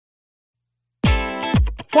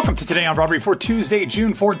Welcome to Today on Broadway for Tuesday,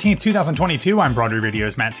 June 14th, 2022. I'm Broadway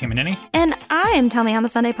Radio's Matt Timonini. And I am Tell Me on the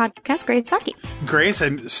Sunday podcast, Grace Saki. Grace,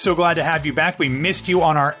 I'm so glad to have you back. We missed you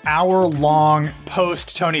on our hour-long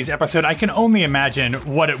post-Tony's episode. I can only imagine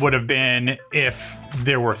what it would have been if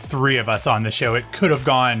there were three of us on the show. It could have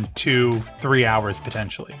gone 2-3 hours,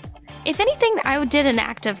 potentially. If anything, I did an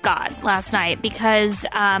act of God last night because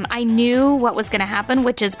I knew what was going to happen,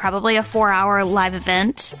 which is probably a 4-hour live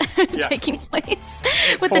event taking place.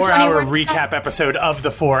 With 4-hour recap episode of the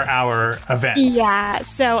 4-hour event. Yeah,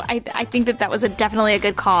 so I think that was definitely a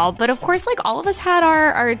good call. But of course, like all of us had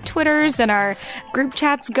our Twitters and our group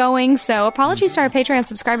chats going. So apologies to our Patreon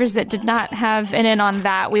subscribers that did not have an in on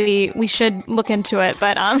that. We should look into it.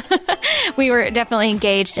 But we were definitely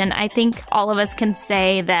engaged. And I think all of us can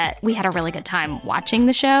say that we had a really good time watching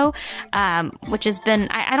the show, which has been,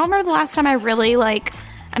 I don't remember the last time I really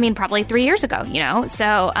probably 3 years ago,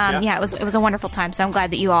 So, it was a wonderful time. So I'm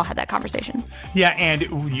glad that you all had that conversation. Yeah,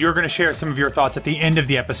 and you're going to share some of your thoughts at the end of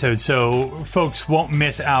the episode, so folks won't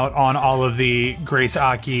miss out on all of the Grace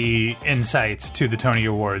Aki insights to the Tony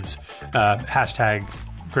Awards. Hashtag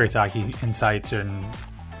Grace Aki insights and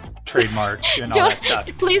trademark and all that stuff.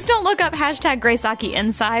 Please don't look up hashtag Grace Aki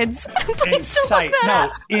insides.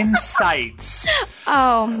 Insights.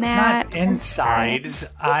 Oh, Matt. Not insides.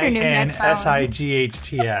 INSIGHTS.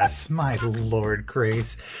 My Lord,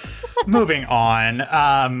 Grace. Moving on.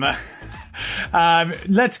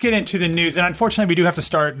 Let's get into the news. And unfortunately, we do have to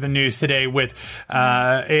start the news today with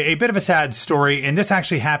a bit of a sad story. And this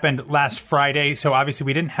actually happened last Friday. So obviously,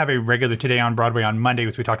 we didn't have a regular Today on Broadway on Monday,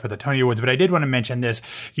 which we talked about the Tony Awards. But I did want to mention this.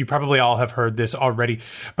 You probably all have heard this already.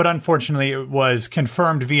 But unfortunately, it was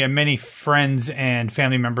confirmed via many friends and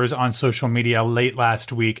family members on social media late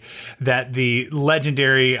last week that the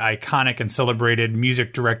legendary, iconic, and celebrated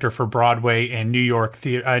music director for Broadway and New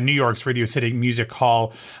York's Radio City Music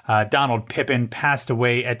Hall, Donald Pippin, passed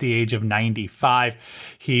away at the age of 95.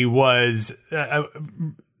 He was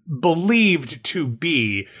believed to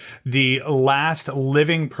be the last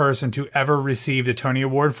living person to ever receive the Tony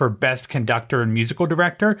Award for Best Conductor and Musical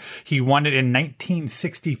Director. He won it in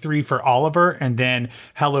 1963 for Oliver, and then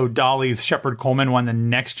Hello Dolly's Shepard Coleman won the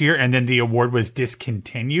next year, and then the award was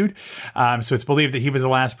discontinued. So it's believed that he was the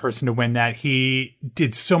last person to win that. He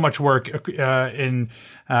did so much work in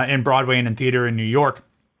Broadway and in theater in New York.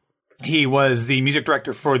 He was the music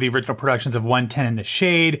director for the original productions of 110 in the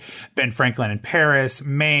Shade, Ben Franklin in Paris,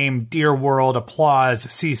 Mame, Dear World,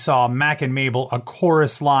 Applause, Seesaw, Mac and Mabel, A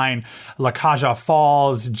Chorus Line, La Caja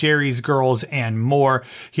Falls, Jerry's Girls, and more.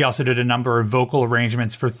 He also did a number of vocal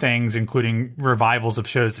arrangements for things, including revivals of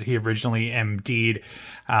shows that he originally MD'd.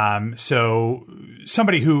 So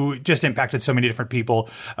somebody who just impacted so many different people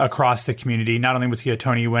across the community. Not only was he a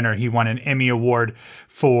Tony winner, he won an Emmy Award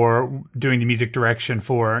for doing the music direction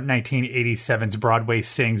for 1987's Broadway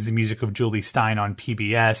Sings, the music of Julie Stein on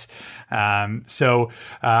PBS.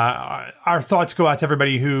 Our thoughts go out to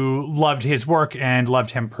everybody who loved his work and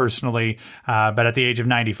loved him personally. But at the age of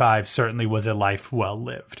 95, certainly was a life well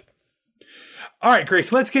lived. All right,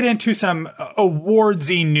 Grace, let's get into some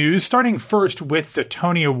awardsy news, starting first with the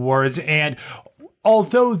Tony Awards. And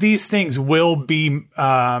although these things will be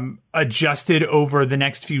adjusted over the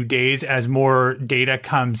next few days as more data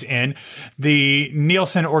comes in, the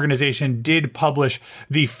Nielsen organization did publish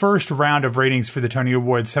the first round of ratings for the Tony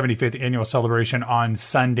Awards 75th annual celebration on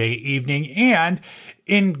Sunday evening. And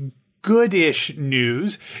in goodish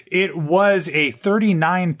news, it was a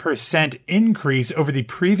 39% increase over the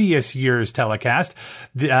previous year's telecast.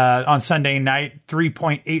 On Sunday night,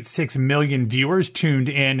 3.86 million viewers tuned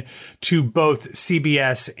in to both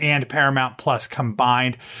CBS and Paramount Plus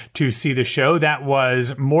combined to see the show. That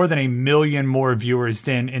was more than 1 million more viewers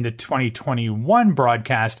than in the 2021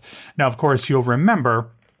 broadcast. Now, of course, you'll remember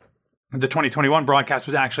the 2021 broadcast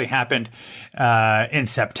was actually happened in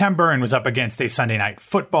September and was up against a Sunday night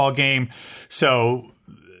football game. So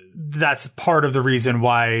that's part of the reason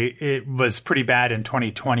why it was pretty bad in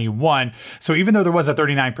 2021. So even though there was a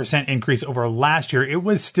 39% increase over last year, it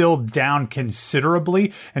was still down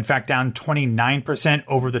considerably. In fact, down 29%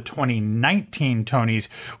 over the 2019 Tonys,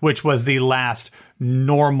 which was the last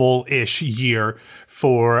normal-ish year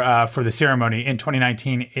for the ceremony. In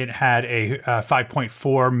 2019, it had a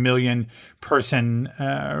 5.4 million person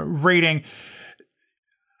rating.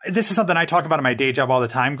 this is something I talk about in my day job all the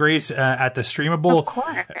time, Grace, at the Streamable. Of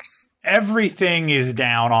course. Everything is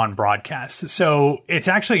down on broadcast. So it's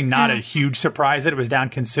actually not a huge surprise that it was down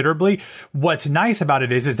considerably. What's nice about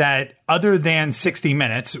it is that other than 60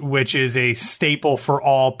 Minutes, which is a staple for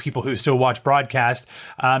all people who still watch broadcast,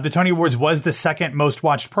 the Tony Awards was the second most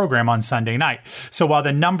watched program on Sunday night. So while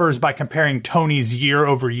the numbers by comparing Tonys year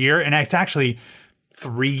over year, and it's actually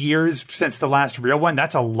 3 years since the last real one.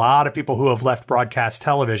 That's a lot of people who have left broadcast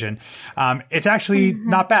television. It's actually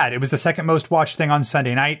not bad. It was the second most watched thing on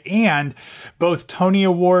Sunday night, and both Tony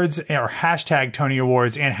Awards or hashtag Tony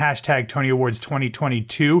Awards and hashtag Tony Awards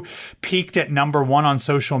 2022 peaked at number 1 on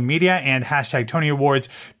social media, and hashtag Tony Awards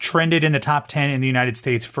trended in the top 10 in the United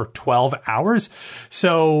States for 12 hours.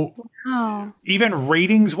 So even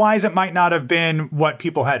ratings wise, it might not have been what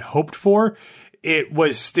people had hoped for. It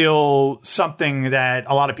was still something that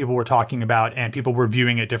a lot of people were talking about, and people were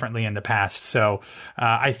viewing it differently in the past. So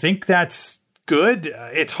I think that's good.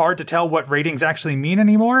 It's hard to tell what ratings actually mean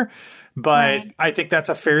anymore, but I think that's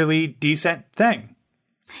a fairly decent thing.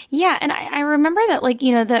 Yeah, and I remember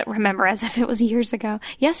that, remember as if it was years ago,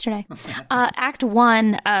 yesterday. Act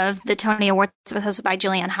 1 of the Tony Awards was hosted by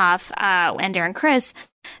Julianne Hough and Darren Criss.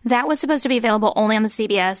 That was supposed to be available only on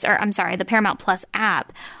the Paramount Plus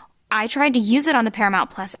app. I tried to use it on the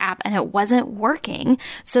Paramount Plus app and it wasn't working.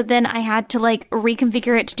 So then I had to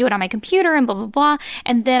reconfigure it to do it on my computer and blah, blah, blah.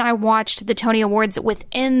 And then I watched the Tony Awards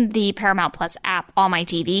within the Paramount Plus app on my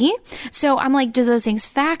TV. So I'm like, do those things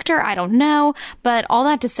factor? I don't know. But all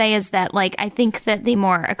that to say is that I think that the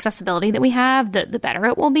more accessibility that we have, the better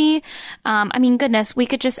it will be. I mean, goodness, we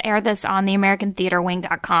could just air this on the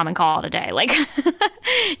AmericanTheaterWing.com and call it a day.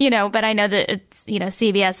 But I know that it's,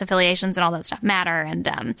 CBS affiliations and all that stuff matter. And,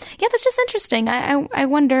 yeah, that's just interesting. I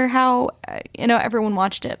wonder how, everyone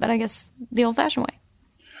watched it, but I guess the old-fashioned way.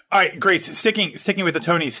 All right, great. Sticking with the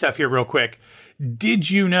Tony stuff here real quick.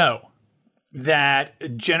 Did you know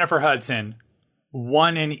that Jennifer Hudson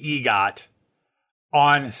won an EGOT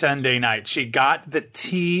on Sunday night? She got the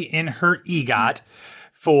T in her EGOT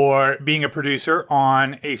for being a producer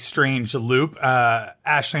on A Strange Loop.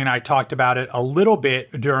 Ashley and I talked about it a little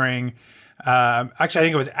bit during... actually, I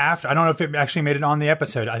think it was after. I don't know if it actually made it on the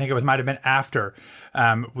episode. I think it might have been after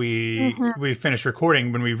we finished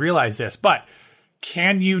recording when we realized this. But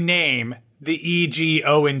can you name the E, G,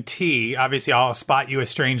 O, and T? Obviously, I'll spot you a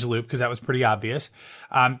Strange Loop because that was pretty obvious.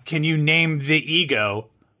 Can you name the ego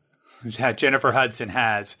that Jennifer Hudson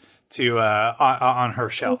has on her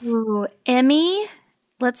shelf? Ooh, Emmy.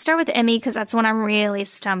 Let's start with Emmy because that's the one I'm really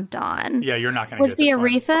stumped on. Yeah, you're not going to get this this one.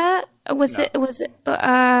 Was the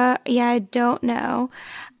Aretha? Yeah, I don't know.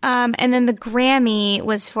 And then the Grammy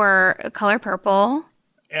was for Color Purple.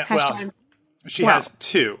 She has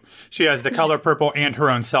 2. She has The Color Purple and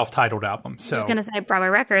her own self-titled album. So. I was going to say Broadway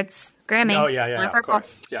Records, Grammy. Oh, yeah, of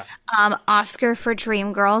course. Yeah. Oscar for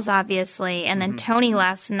Dreamgirls, obviously, and then Tony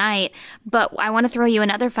last night. But I want to throw you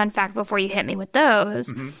another fun fact before you hit me with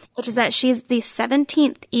those, which is that she's the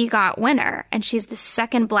 17th EGOT winner, and she's the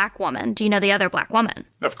second Black woman. Do you know the other Black woman?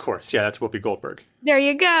 Of course. Yeah, that's Whoopi Goldberg. There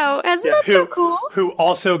you go. Isn't that so cool? Who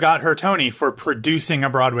also got her Tony for producing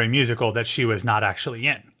a Broadway musical that she was not actually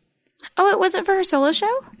in. Oh, it wasn't for her solo show?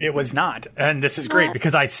 It was not. And this is great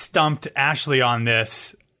because I stumped Ashley on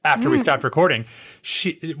this after we stopped recording.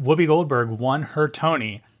 Whoopi Goldberg won her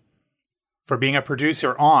Tony for being a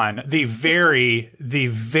producer on the very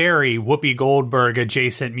Whoopi Goldberg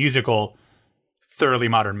adjacent musical, Thoroughly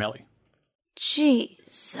Modern Millie.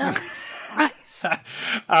 Jesus Christ.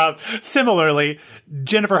 Similarly,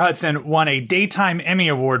 Jennifer Hudson won a Daytime Emmy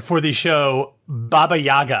Award for the show Baba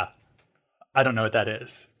Yaga. I don't know what that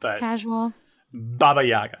is, but casual. Baba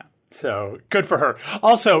Yaga. So good for her.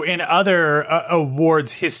 Also, in other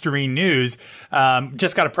awards history news,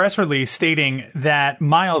 just got a press release stating that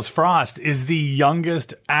Miles Frost is the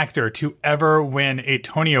youngest actor to ever win a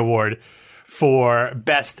Tony Award for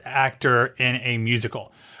Best Actor in a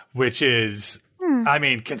Musical, which is, I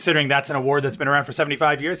mean, considering that's an award that's been around for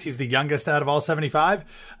 75 years, he's the youngest out of all 75.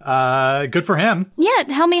 Good for him. Yeah,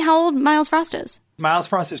 tell me how old Miles Frost is. Miles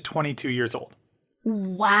Frost is 22 years old.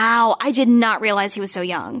 Wow, I did not realize he was so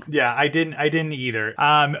young. Yeah, I didn't either.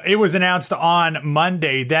 It was announced on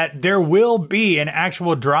Monday that there will be an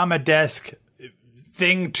actual Drama Desk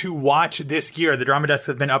thing to watch this year. The Drama Desks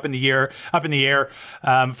have been up in the air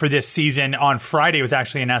for this season. On Friday, it was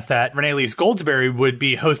actually announced that Renee Elyse Goldsberry would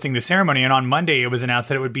be hosting the ceremony, and on Monday, it was announced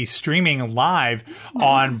that it would be streaming live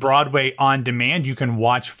on Broadway on demand. You can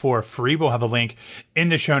watch for free. We'll have a link in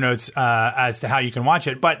the show notes as to how you can watch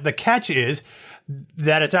it. But the catch is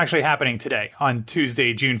that it's actually happening today on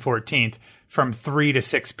Tuesday, June 14th from 3 to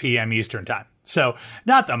 6 p.m. Eastern Time. So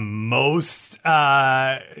not the most,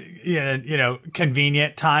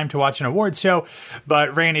 convenient time to watch an awards show,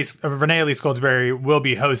 but Renee Elise Goldsberry will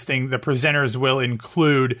be hosting. The presenters will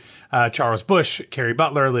include Charles Busch, Carrie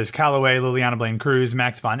Butler, Liz Calloway, Liliana Blaine Cruz,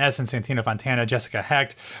 Max von Essen, Santina Fontana, Jessica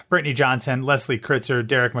Hecht, Brittany Johnson, Leslie Kritzer,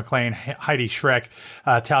 Derek McLean, Heidi Schreck,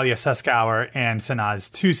 Talia Suskauer, and Sanaz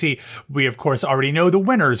Tusi. We, of course, already know the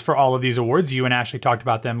winners for all of these awards. You and Ashley talked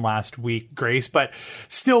about them last week, Grace, but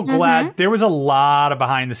still glad. There was a lot of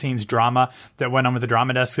behind-the-scenes drama that went on with the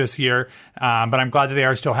drama desk this year, but I'm glad that they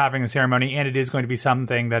are still having the ceremony, and it is going to be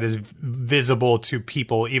something that is visible to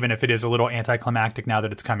people, even if it is a little anticlimactic now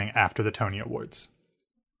that it's coming after the Tony Awards.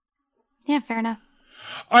 Yeah, fair enough.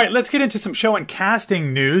 All right, let's get into some show and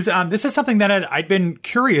casting news. This is something that I'd been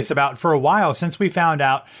curious about for a while since we found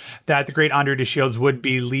out that the great Andre DeShields would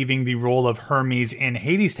be leaving the role of Hermes in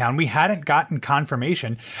Hadestown. We hadn't gotten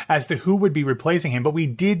confirmation as to who would be replacing him, but we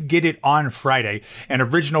did get it on Friday. An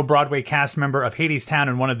original Broadway cast member of Hadestown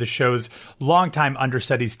and one of the show's longtime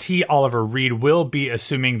understudies, T. Oliver Reed, will be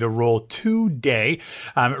assuming the role today.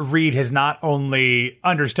 Reed has not only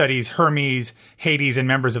understudies Hermes, Hades, and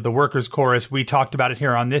members of the Workers' Chorus. We talked about it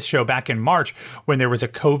here on this show back in March when there was a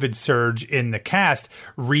COVID surge in the cast.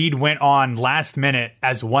 Reed went on last minute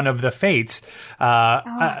as one of the Fates.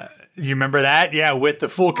 You remember that? Yeah, with the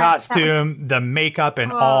full costume, the makeup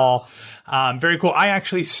and all. Very cool. I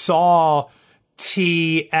actually saw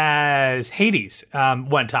T as Hades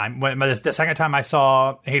one time. The second time I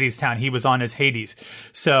saw Hadestown, he was on as Hades.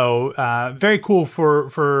 So very cool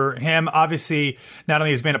for him. Obviously, not only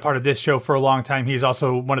has been a part of this show for a long time, he's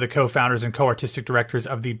also one of the co-founders and co-artistic directors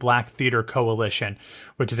of the Black Theater Coalition,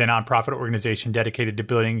 which is a nonprofit organization dedicated to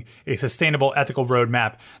building a sustainable, ethical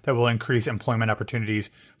roadmap that will increase employment opportunities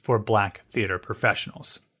for Black theater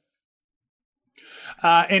professionals.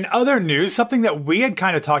 In other news, something that we had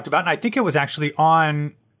kind of talked about, and I think it was actually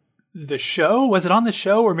on the show. Was it on the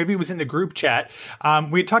show or maybe it was in the group chat?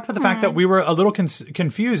 We talked about the fact that we were a little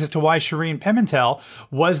confused as to why Shireen Pimentel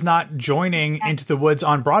was not joining Into the Woods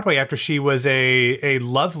on Broadway after she was a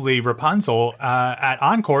lovely Rapunzel at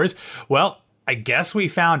Encores. Well, I guess we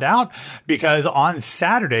found out because on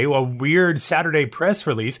Saturday, a weird Saturday press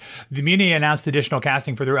release, the Muni announced additional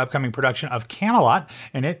casting for their upcoming production of Camelot,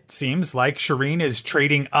 and it seems like Shireen is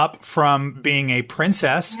trading up from being a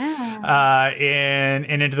princess in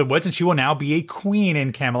Into the Woods, and she will now be a queen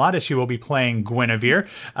in Camelot, as she will be playing Guinevere.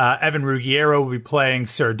 Evan Ruggiero will be playing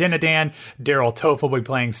Sir Dinadan. Daryl Toph will be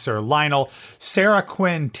playing Sir Lionel. Sarah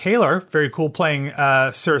Quinn Taylor, very cool, playing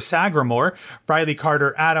Sir Sagramore. Riley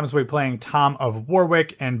Carter Adams will be playing Tom of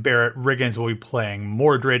Warwick, and Barrett Riggins will be playing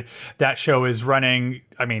Mordred. That show is running,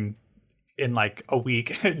 in like a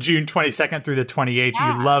week, June 22nd through the 28th.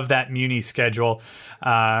 Yeah. You love that Muni schedule.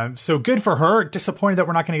 So good for her. Disappointed that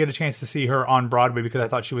we're not going to get a chance to see her on Broadway because I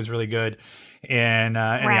thought she was really good in the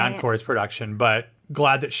Encores production, but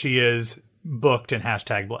glad that she is booked and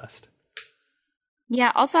 #blessed.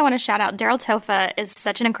 Yeah, also I want to shout out Daryl Tofa is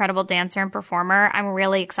such an incredible dancer and performer. I'm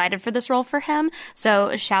really excited for this role for him.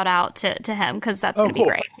 So shout out to him because that's going to be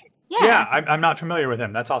great. Yeah, I'm not familiar with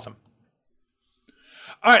him. That's awesome.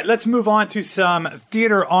 All right, let's move on to some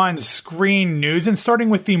theater on screen news, and starting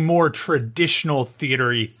with the more traditional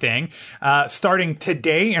theater-y thing. Starting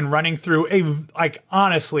today and running through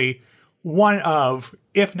honestly, one of,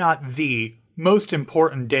 if not the most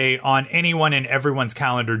important day on anyone and everyone's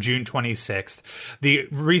calendar, June 26th. The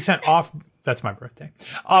recent that's my birthday,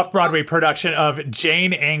 off-Broadway production of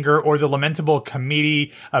Jane Anger, or the lamentable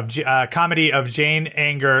comedy of Jane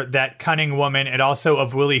Anger, That Cunning Woman, and also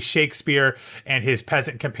of Willie Shakespeare and his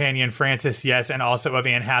peasant companion Frances Yes, and also of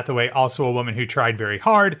Anne Hathaway, also a woman who tried very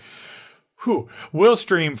hard. Will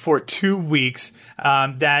stream for 2 weeks.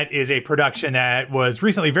 That is a production that was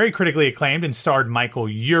recently very critically acclaimed and starred Michael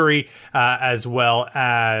Urie, as well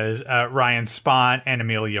as Ryan Spahn and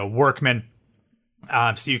Amelia Workman.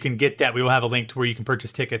 So you can get that. We will have a link to where you can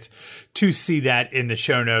purchase tickets to see that in the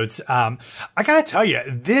show notes. I gotta tell you,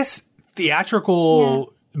 this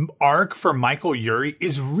theatrical arc for Michael Urie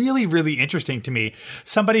is really, really interesting to me.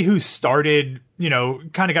 Somebody who started,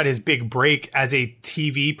 kind of got his big break as a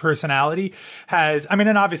TV personality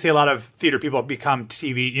and obviously a lot of theater people become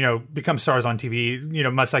become stars on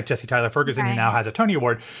TV, much like Jesse Tyler Ferguson, who now has a Tony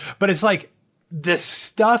Award. But it's like the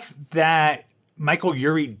stuff that Michael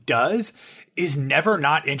Urie does is never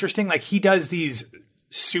not interesting. Like, he does these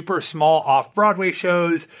super small off-Broadway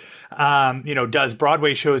shows, does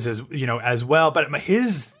Broadway shows as well. But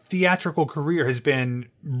his theatrical career has been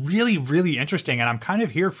really, really interesting. And I'm kind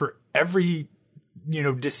of here for every,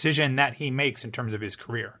 decision that he makes in terms of his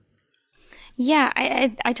career. Yeah,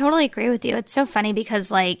 I totally agree with you. It's so funny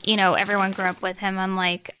because, like, you know, everyone grew up with him on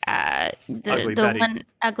like Ugly the Betty. one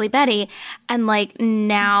Ugly Betty, and like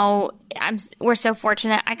now we're so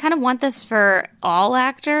fortunate. I kind of want this for all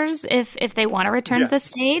actors if they want to return to the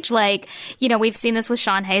stage. Like, you know, we've seen this with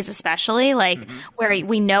Sean Hayes, especially like where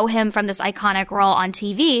we know him from this iconic role on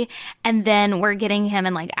TV, and then we're getting him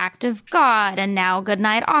in like Act of God and now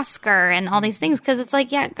Goodnight Oscar and all these things because it's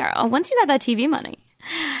like, yeah, girl, once you got that TV money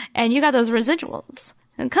and you got those residuals,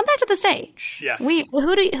 and come back to the stage. Yes.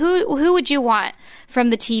 Who would you want from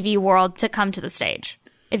the TV world to come to the stage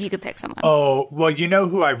if you could pick someone? Oh, well, you know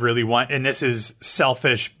who I really want, and this is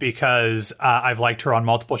selfish because I've liked her on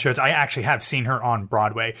multiple shows. I actually have seen her on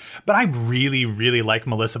Broadway, but I really, really like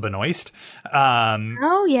Melissa Benoist.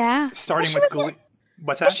 Oh, yeah. Starting with Glee.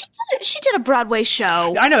 What's that? She did a Broadway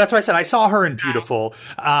show. I know, that's why I said I saw her in Beautiful.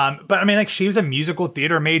 But I mean, like, she was a musical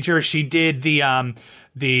theater major. She did the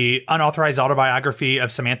unauthorized autobiography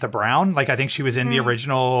of Samantha Brown. Like, I think she was in the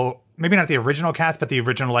original, maybe not the original cast, but the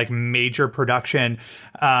original like major production.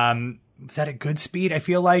 Was that at Goodspeed, I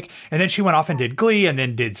feel like? And then she went off and did Glee and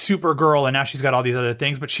then did Supergirl, and now she's got all these other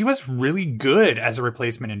things. But she was really good as a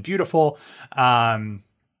replacement in Beautiful. And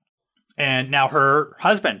now her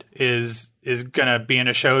husband is gonna be in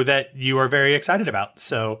a show that you are very excited about.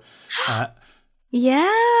 So,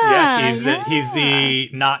 he's the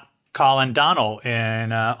not Colin Donnell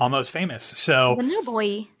in Almost Famous. So The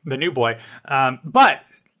new boy. But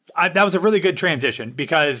that was a really good transition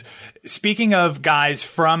because speaking of guys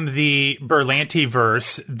from the Berlanti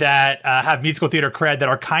verse that have musical theater cred that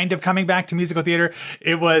are kind of coming back to musical theater,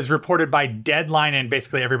 it was reported by Deadline and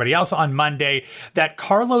basically everybody else on Monday that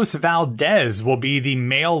Carlos Valdez will be the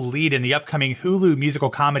male lead in the upcoming Hulu musical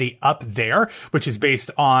comedy Up There, which is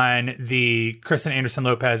based on the Kristen Anderson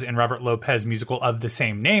Lopez and Robert Lopez musical of the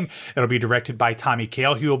same name. It'll be directed by Tommy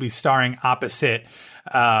Kail. He will be starring opposite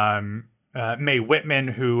Mae Whitman,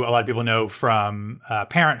 who a lot of people know from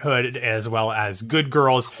Parenthood as well as Good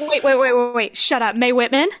Girls. Wait. Shut up. Mae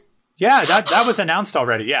Whitman? Yeah, that was announced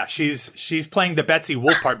already. Yeah, she's playing the Betsy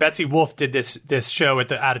Wolf part. Betsy Wolf did this show at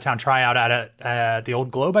the out-of-town tryout at the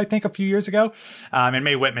Old Globe, I think, a few years ago. And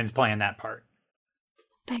Mae Whitman's playing that part.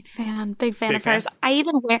 Big fan of hers. I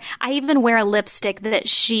even wear a lipstick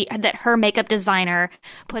that her makeup designer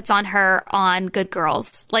puts on her on Good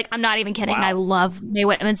Girls. Like, I'm not even kidding. Wow. I love Mae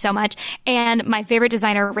Whitman so much. And my favorite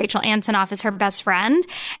designer, Rachel Antonoff, is her best friend.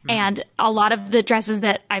 And a lot of the dresses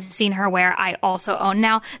that I've seen her wear, I also own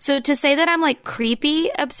now. So to say that I'm like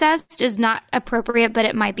creepy obsessed is not appropriate, but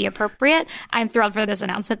it might be appropriate. I'm thrilled for this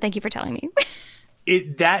announcement. Thank you for telling me.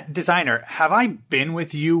 That designer, have I been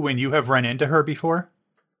with you when you have run into her before?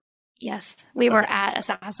 Yes, we were at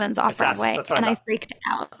Assassins off Broadway, and I freaked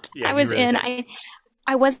out. Yeah, I was really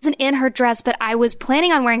I wasn't in her dress, but I was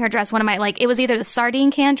planning on wearing her dress. One of my, like, it was either the sardine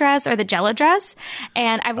can dress or the Jell-O dress,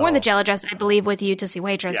 and I've worn the Jell-O dress, I believe, with You to See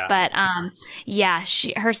Waitress. Yeah. But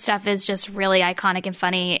her stuff is just really iconic and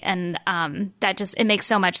funny, and it makes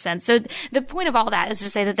so much sense. So the point of all that is to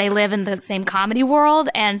say that they live in the same comedy world,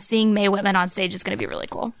 and seeing Mae Whitman on stage is going to be really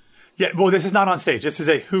cool. Yeah, well, this is not on stage. This is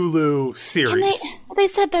a Hulu series. They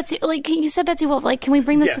said Betsy, like, you said Betsy Wolf, like, can we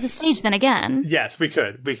bring this to the stage then again? Yes, we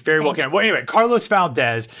could. We very well can. Well, anyway, Carlos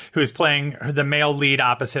Valdez, who is playing the male lead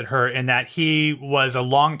opposite her, in that he was a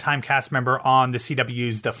longtime cast member on the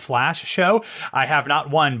CW's The Flash show. I have not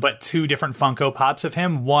one, but two different Funko Pops of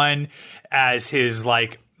him. One as his,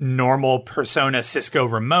 like, normal persona Cisco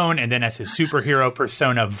Ramon, and then as his superhero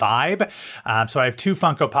persona Vibe. So I have two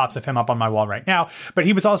Funko Pops of him up on my wall right now. But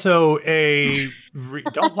he was also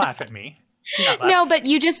don't laugh at me. No, but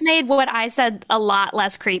you just made what I said a lot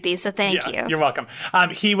less creepy, so thank you. You're welcome.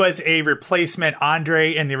 He was a replacement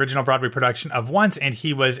Andre in the original Broadway production of Once, and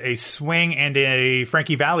he was a swing and a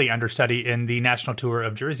Frankie Valli understudy in the national tour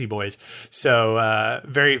of Jersey Boys. So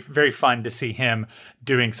very, very fun to see him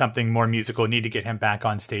doing something more musical. Need to get him back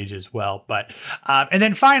on stage as well. But and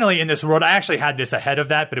then finally in this world, I actually had this ahead of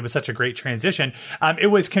that, but it was such a great transition. It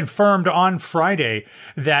was confirmed on Friday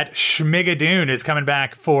that Schmigadoon is coming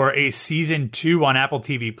back for a season 2 on Apple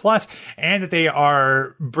TV Plus, and that they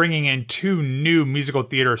are bringing in 2 new musical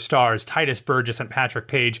theater stars, Titus Burgess and Patrick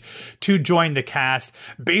Page, to join the cast.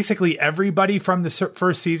 Basically, everybody from the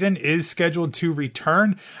first season is scheduled to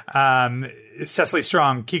return. Cecily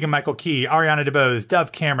Strong, Keegan-Michael Key, Ariana DeBose,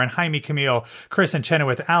 Dove Cameron, Jaime Camille, Kristen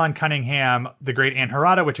Chenoweth, Alan Cunningham, the great Ann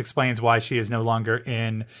Harada, which explains why she is no longer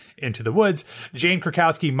in Into the Woods, Jane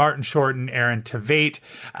Krakowski, Martin Shorten, Aaron Tveit.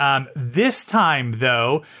 This time,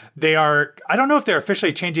 though, I don't know if they're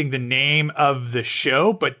officially changing the name of the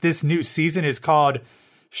show, but this new season is called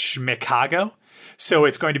Schmicago. So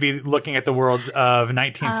it's going to be looking at the world of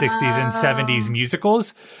 1960s and 70s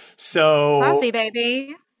musicals. So Fosse,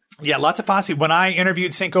 baby. Yeah, lots of Fosse. When I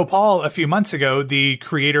interviewed Cinco Paul a few months ago, the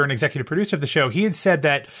creator and executive producer of the show, he had said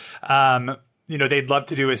that they'd love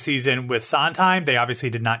to do a season with Sondheim. They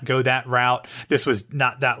obviously did not go that route. This was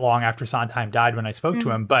not that long after Sondheim died when I spoke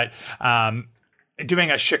to him, but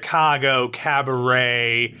doing a Chicago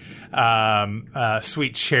cabaret,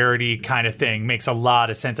 sweet charity kind of thing makes a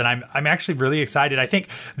lot of sense. And I'm actually really excited. I think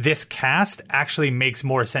this cast actually makes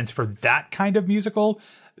more sense for that kind of musical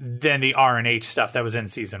than the R&H stuff that was in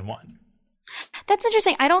season 1. That's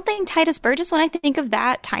interesting. I don't think Titus Burgess, when I think of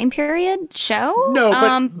that time period show.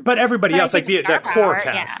 No, but everybody else, like the core power,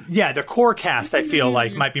 cast. Yeah, the core cast, I feel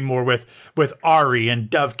like might be more with Ari and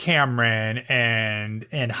Dove Cameron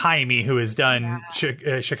and Jaime, who has done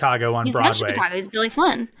Chicago on Broadway. He's done Chicago. He's Billy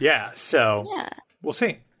Flynn. Yeah, so we'll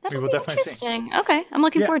see. We will definitely see. Okay, I'm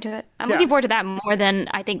looking forward to it. I'm looking forward to that more than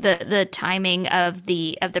I think the timing of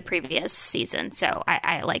the previous season. So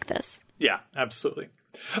I like this. Yeah, absolutely.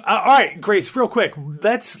 All right, Grace, real quick,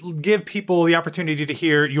 let's give people the opportunity to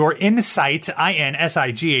hear your insights,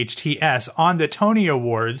 INSIGHTS, on the Tony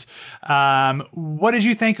Awards. What did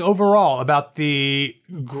you think overall about the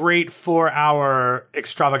great 4-hour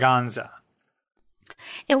extravaganza?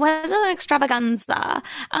 It was an extravaganza.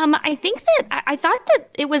 I think that I thought that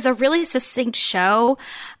it was a really succinct show.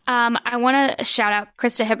 I want to shout out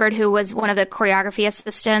Krista Hibbard, who was one of the choreography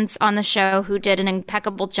assistants on the show, who did an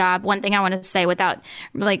impeccable job. One thing I want to say without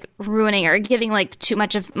like ruining or giving like too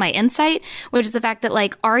much of my insight, which is the fact that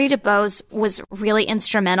like Ari DeBose was really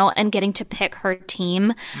instrumental in getting to pick her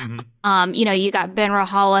team. You got Ben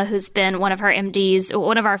Rahala, who's been one of her MDs,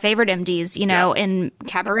 one of our favorite MDs, in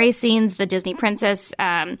cabaret scenes, the Disney Princess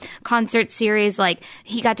concert series. Like,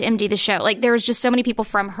 he got to MD the show. Like, there was just so many people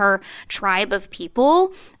from her tribe of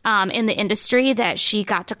people in the industry that she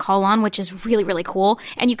got to call on, which is really, really cool.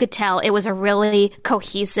 And you could tell it was a really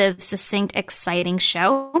cohesive, succinct, exciting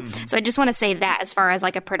show. So I just want to say that as far as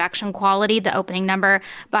like a production quality, the opening number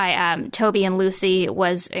by Toby and Lucy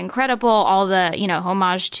was incredible. All the,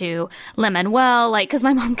 homage to Lin-Manuel, like, because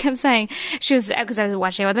my mom kept saying, because I was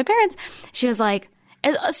watching it with my parents, she was like,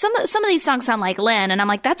 some of these songs sound like Lynn, and I'm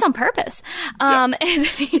like, that's on purpose, and,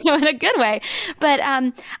 in a good way. But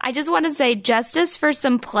I just want to say justice for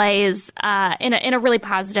some plays in a really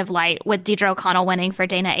positive light, with Deidre O'Connell winning for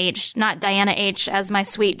Dana H, not Diana H, as my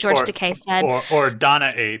sweet George Takei said, or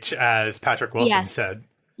Donna H, as Patrick Wilson said.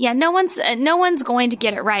 Yeah, no one's going to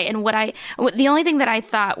get it right. And the only thing that I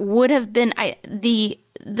thought would have been the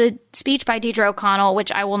speech by Deidre O'Connell,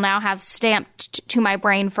 which I will now have stamped to my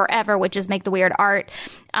brain forever, which is "Make the Weird Art."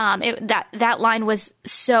 That line was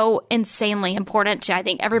so insanely important to, I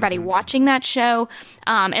think, everybody watching that show,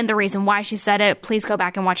 and the reason why she said it. Please go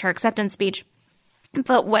back and watch her acceptance speech.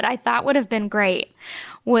 But what I thought would have been great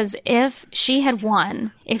was if she had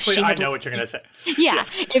won. I know what you're going to say. Yeah,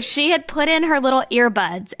 if she had put in her little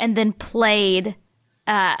earbuds and then played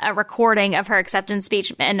a recording of her acceptance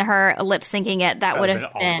speech and her lip syncing it, that would have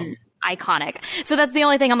been iconic. So that's the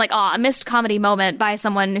only thing I'm like, a missed comedy moment by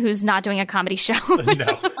someone who's not doing a comedy show.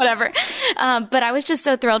 No. Whatever. But I was just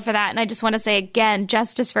so thrilled for that. And I just want to say again,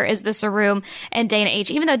 justice for Is This a Room and Dana H.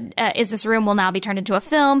 Even though Is This a Room will now be turned into a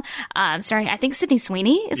film starring, I think, Sydney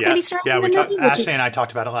Sweeney is going to be starring in the movie. Ashley and I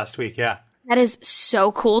talked about it last week, That is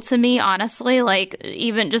so cool to me, honestly. Like,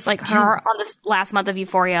 even just like her on this last month of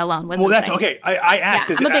Euphoria alone was insane. That's okay. I asked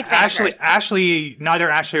because Ashley, neither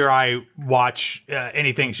Ashley or I watch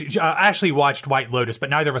anything. Ashley watched White Lotus, but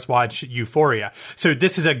neither of us watched Euphoria. So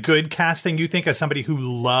this is a good casting, you think, as somebody who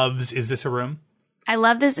loves Is This a Room? I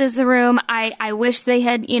love This Is the Room. I wish they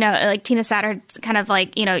had, like Tina Satter kind of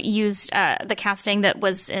like, used the casting that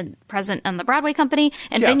was present on the Broadway company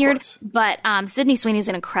and Vineyard. But Sydney Sweeney's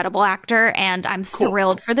an incredible actor, and I'm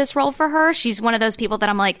thrilled for this role for her. She's one of those people that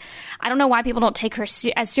I'm like, I don't know why people don't take her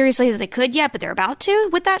as seriously as they could yet, but they're about to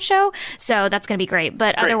with that show. So that's going to be great.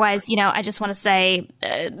 But otherwise, I just want to say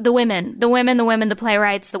the women, the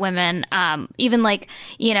playwrights, the women, even like,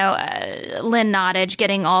 Lynn Nottage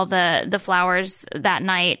getting all the flowers that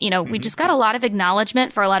night. We just got a lot of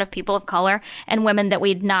acknowledgement for a lot of people of color and women that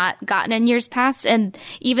we'd not gotten in years past. And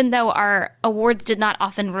even though our awards did not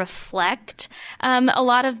often reflect a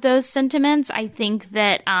lot of those sentiments, I think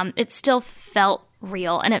that it still felt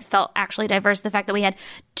real, and it felt actually diverse. The fact that we had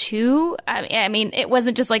two, it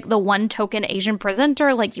wasn't just like the one token Asian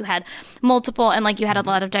presenter, like you had multiple, and like you had a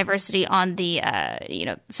lot of diversity on the,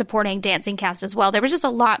 supporting dancing cast as well. There was just a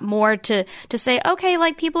lot more to say, okay,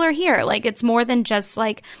 like people are here. Like it's more than just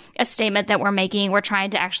like a statement that we're making. We're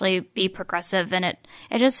trying to actually be progressive, and it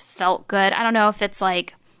just felt good. I don't know if it's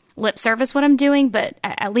like lip service what I'm doing, but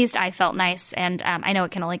at least I felt nice, and I know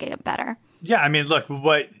it can only get better. Yeah, I mean, look,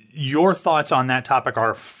 what your thoughts on that topic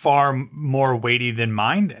are far more weighty than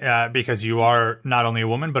mine, because you are not only a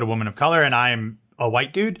woman, but a woman of color, and I am a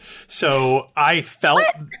white dude. So I felt,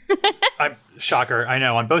 shocker, I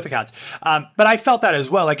know, on both accounts. But I felt that as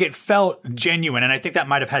well. Like, it felt genuine. And I think that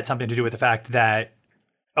might have had something to do with the fact that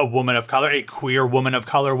a woman of color, a queer woman of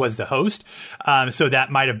color, was the host. So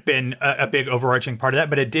that might have been a big overarching part of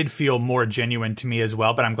that, but it did feel more genuine to me as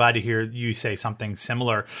well. But I'm glad to hear you say something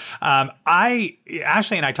similar.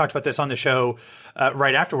 Ashley and I talked about this on the show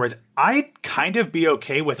right afterwards. I'd kind of be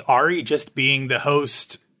okay with Ari just being the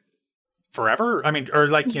host forever. I mean, or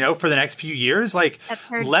like, for the next few years, like,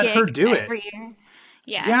 let her do it. Year.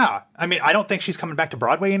 Yeah. Yeah. I mean, I don't think she's coming back to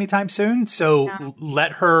Broadway anytime soon. So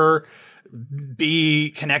let her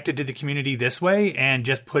be connected to the community this way and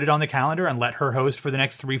just put it on the calendar and let her host for the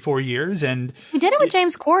next 3-4 years. And we did it with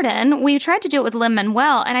James Corden. We tried to do it with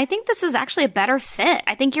Lin-Manuel, and I think this is actually a better fit.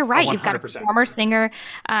 I think you're right. 100%. You've got a former singer,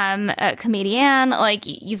 a comedian. Like,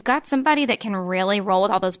 you've got somebody that can really roll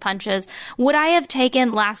with all those punches. Would I have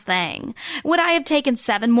taken last thing? Would I have taken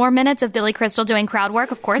 7 more minutes of Billy Crystal doing crowd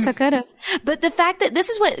work? Of course I could have. But the fact that this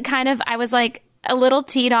is what kind of, I was like a little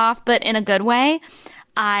teed off, but in a good way.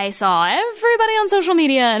 I saw everybody on social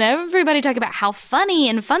media and everybody talk about how funny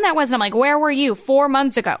and fun that was. And I'm like, where were you 4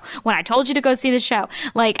 months ago when I told you to go see the show?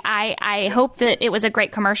 Like, I hope that it was a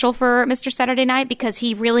great commercial for Mr. Saturday Night, because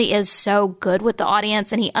he really is so good with the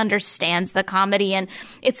audience and he understands the comedy. And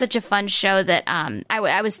it's such a fun show that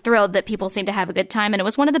I was thrilled that people seemed to have a good time. And it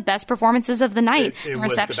was one of the best performances of the night. It the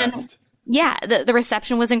reception. Was the best. Yeah, the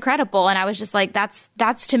reception was incredible. And I was just like,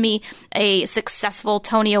 that's to me a successful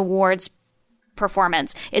Tony Awards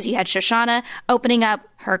performance. Is you had Shoshana opening up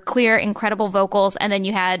her clear, incredible vocals, and then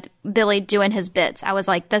you had Billy doing his bits. I was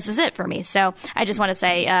like, this is it for me. So I just want to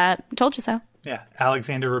say, told you so. Yeah,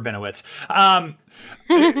 Alexander Rabinowitz.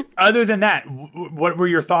 Other than that, what were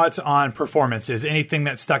your thoughts on performances? Anything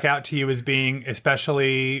that stuck out to you as being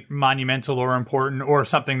especially monumental or important, or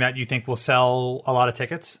something that you think will sell a lot of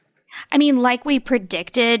tickets? I mean, like we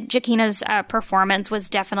predicted, Jakina's performance was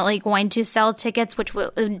definitely going to sell tickets, which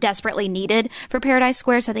were desperately needed for Paradise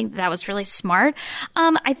Square. So I think that was really smart.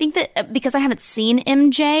 I think that because I haven't seen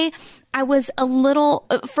MJ, I was a little,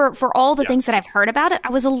 for all the things that I've heard about it, I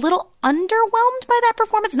was a little underwhelmed by that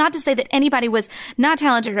performance. Not to say that anybody was not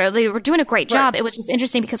talented or they were doing a great job. Right. It was just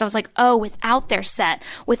interesting because I was like, oh, without their set,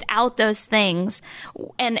 without those things.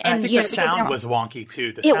 And I think the sound was wonky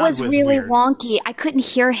too. It was really weird. Wonky. I couldn't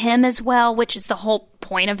hear him as well, which is the whole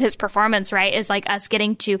point of his performance, right? Is like us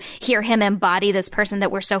getting to hear him embody this person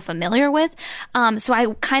that we're so familiar with. So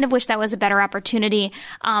I kind of wish that was a better opportunity.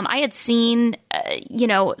 I had seen,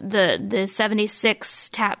 the 76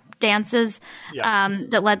 tap dances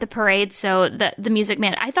that led the parade. So the Music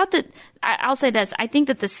Man, I thought that, I'll say this, I think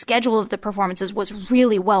that the schedule of the performances was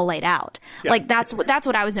really well laid out. Yeah. Like that's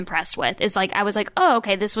what I was impressed with, is like, I was like, oh,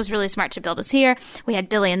 okay, this was really smart to build us here. We had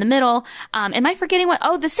Billy in the middle. Am I forgetting what?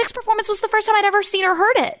 Oh, the 6th performance was the first time I'd ever seen or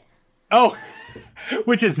heard it. Oh,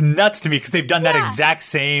 which is nuts to me, because they've done that exact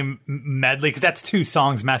same medley, because that's 2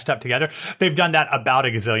 songs mashed up together. They've done that about a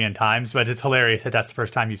gazillion times, but it's hilarious that that's the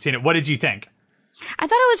first time you've seen it. What did you think? I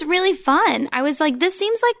thought it was really fun. I was like, this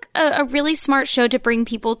seems like a really smart show to bring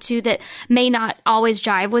people to that may not always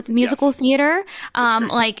jive with musical theater.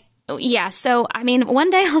 So, I mean, one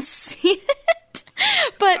day I'll see it.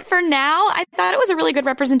 But for now, I thought it was a really good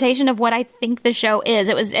representation of what I think the show is.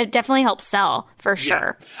 It definitely helped sell, for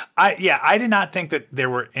sure. I did not think that there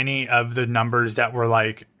were any of the numbers that were,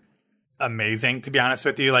 like, amazing, to be honest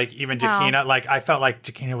with you. Like, even Jakina, like, I felt like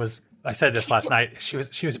Jakina was, I said this last night, she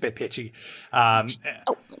was a bit pitchy.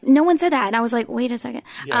 No one said that, and I was like, wait a second.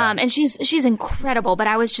 Yeah. And she's incredible, but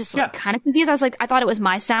I was just kind of confused. I was like, I thought it was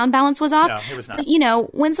my sound balance was off. No, it was not.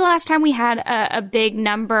 But, when's the last time we had a big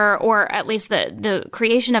number, or at least the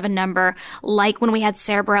creation of a number, like when we had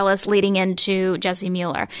Sarah Bareilles leading into Jessie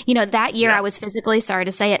Mueller? That year I was physically, sorry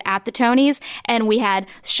to say it, at the Tonys, and we had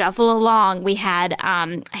Shuffle Along, we had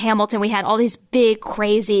Hamilton, we had all these big,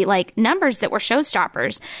 crazy, like, numbers that were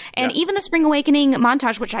showstoppers. And even the Spring Awakening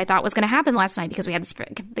montage, which I thought was going to happen last night because we had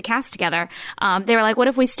the cast together, they were like, what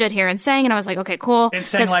if we stood here and sang? And I was like, okay, cool. And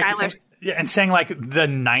sang like the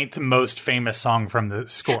 9th most famous song from the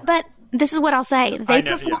score. But This is what I'll say. They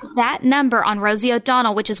performed that number on Rosie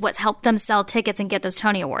O'Donnell, which is what's helped them sell tickets and get those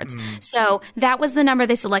Tony Awards. So that was the number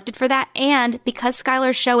they selected for that. And because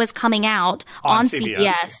Skylar's show is coming out on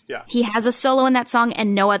CBS, he has a solo in that song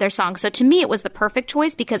and no other song. So to me, it was the perfect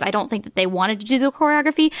choice because I don't think that they wanted to do the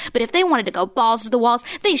choreography. But if they wanted to go balls to the walls,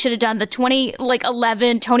 they should have done the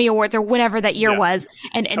 2011 Tony Awards or whatever that year was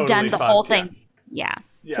and totally done the whole thing. Yeah.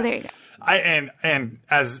 So there you go. And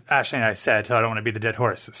as Ashley and I said, so I don't want to be the dead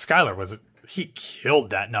horse, Skylar he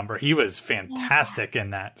killed that number. He was fantastic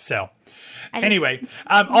in that. So anyway,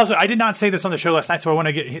 also, I did not say this on the show last night, so I want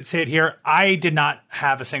to say it here. I did not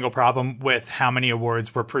have a single problem with how many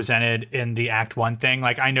awards were presented in the Act 1 thing.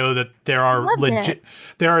 Like, I know that there are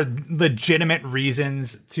legitimate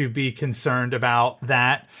reasons to be concerned about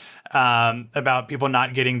that. About people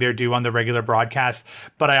not getting their due on the regular broadcast.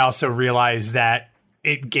 But I also realize that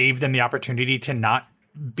it gave them the opportunity to not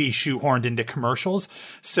be shoehorned into commercials.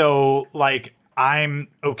 So, like, I'm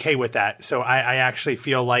okay with that. So I actually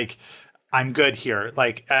feel like I'm good here.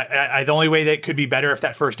 Like, the only way that could be better if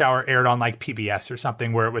that first hour aired on, like, PBS or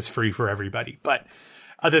something where it was free for everybody. But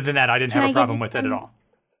other than that, I didn't have a problem with it at all.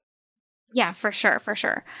 Yeah, for sure.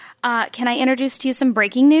 Can I introduce to you some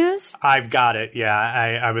breaking news? I've got it. Yeah,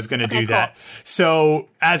 I was going to do that. So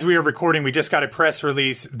as we are recording, we just got a press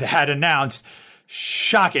release that announced,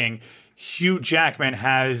 shocking, Hugh Jackman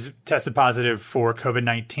has tested positive for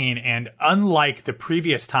COVID-19. And unlike the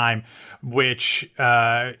previous time, which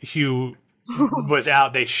Hugh was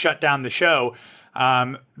out, they shut down the show.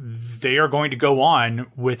 They are going to go on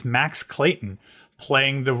with Max Clayton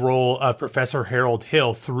playing the role of Professor Harold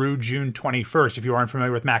Hill through June 21st. If you aren't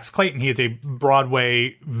familiar with Max Clayton, he is a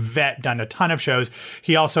Broadway vet, done a ton of shows.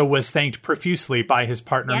 He also was thanked profusely by his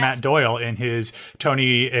partner, Matt Doyle, in his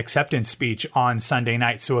Tony acceptance speech on Sunday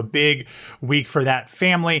night. So a big week for that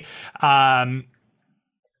family.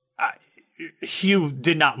 Hugh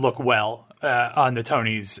did not look well on the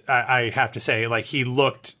Tonys, I have to say. Like, he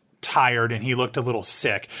looked tired and he looked a little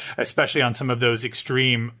sick, especially on some of those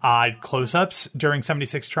extreme odd close-ups during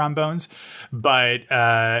 76 Trombones. But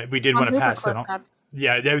we did want to pass that on.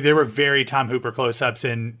 Yeah, they were very Tom Hooper close-ups,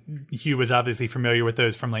 and Hugh was obviously familiar with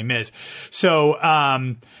those from Les Mis. So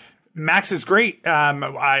Max is great.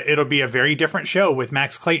 It'll be a very different show with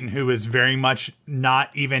Max Clayton, who is very much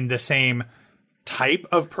not even the same type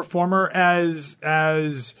of performer as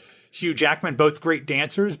Hugh Jackman. Both great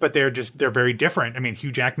dancers, but they're very different. I mean,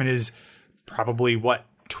 Hugh Jackman is probably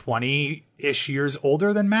 20-ish years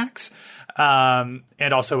older than Max, and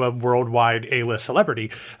also a worldwide A-list celebrity.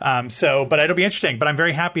 But it'll be interesting, but I'm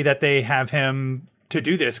very happy that they have him to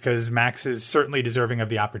do this because Max is certainly deserving of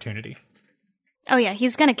the opportunity. Oh, yeah,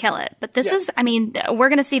 he's going to kill it. But this is, I mean, we're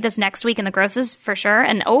going to see this next week in the grosses for sure.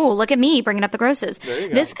 And, oh, look at me bringing up the grosses.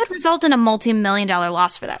 This could result in a multi-million-dollar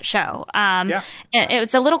loss for that show.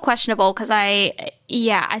 It's a little questionable because I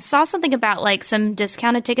saw something about like some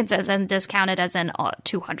discounted tickets and discounted as in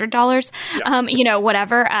 $200,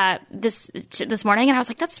 whatever, this morning. And I was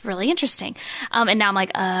like, that's really interesting. And now I'm like,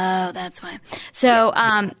 oh, that's why. So,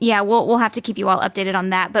 we'll have to keep you all updated on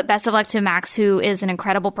that. But best of luck to Max, who is an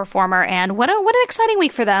incredible performer. And what an exciting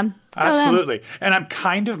week for them. Absolutely. And I'm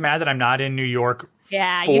kind of mad that I'm not in New York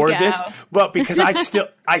for this. Well, because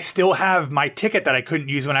I still have my ticket that I couldn't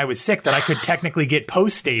use when I was sick that I could technically get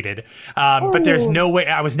post-dated. But there's no way.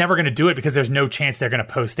 I was never going to do it because there's no chance they're going to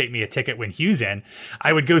post-date me a ticket when Hugh's in.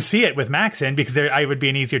 I would go see it with Max in because I would be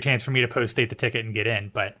an easier chance for me to post-date the ticket and get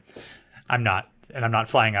in. But I'm not. And I'm not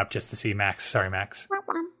flying up just to see Max. Sorry, Max.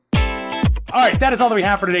 All right, that is all that we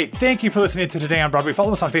have for today. Thank you for listening to Today on Broadway.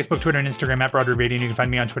 Follow us on Facebook, Twitter, and Instagram at Broadway Radio. And you can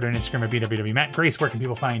find me on Twitter and Instagram at BWWMatt. Grace, where can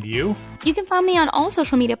people find you? You can find me on all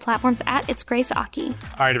social media platforms at It's Grace Aki.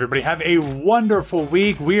 All right, everybody, have a wonderful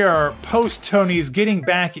week. We are post-Tonys, getting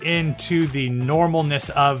back into the normalness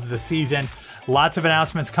of the season. Lots of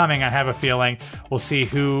announcements coming, I have a feeling. We'll see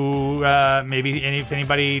who, if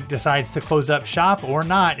anybody decides to close up shop or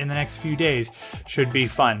not in the next few days. Should be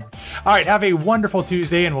fun. All right, have a wonderful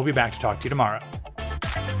Tuesday, and we'll be back to talk to you tomorrow.